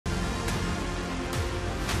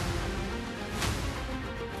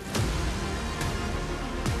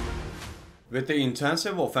With the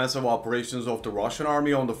intensive offensive operations of the Russian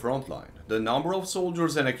army on the front line, the number of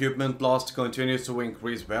soldiers and equipment lost continues to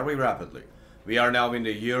increase very rapidly. We are now in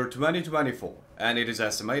the year 2024, and it is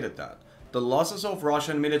estimated that the losses of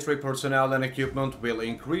Russian military personnel and equipment will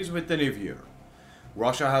increase with the new year.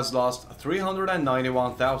 Russia has lost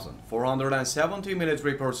 391,470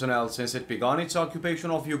 military personnel since it began its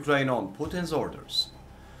occupation of Ukraine on Putin's orders.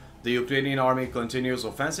 The Ukrainian army continues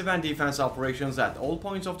offensive and defense operations at all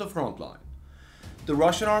points of the front line. The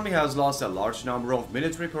Russian army has lost a large number of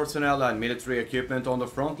military personnel and military equipment on the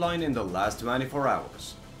front line in the last 24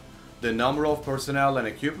 hours. The number of personnel and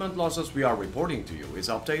equipment losses we are reporting to you is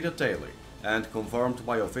updated daily and confirmed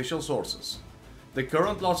by official sources. The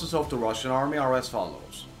current losses of the Russian army are as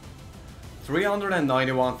follows: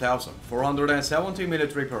 391,470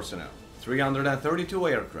 military personnel, 332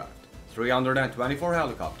 aircraft, 324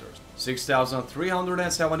 helicopters,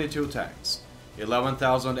 6,372 tanks,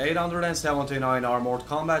 11,879 armored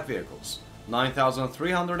combat vehicles,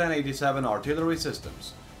 9,387 artillery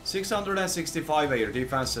systems, 665 air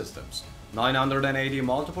defense systems, 980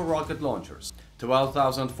 multiple rocket launchers,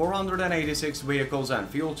 12,486 vehicles and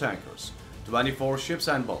fuel tankers, 24 ships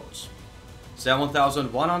and boats,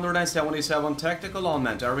 7,177 tactical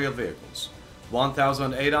unmanned aerial vehicles,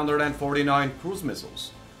 1,849 cruise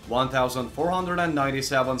missiles,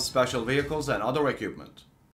 1,497 special vehicles and other equipment.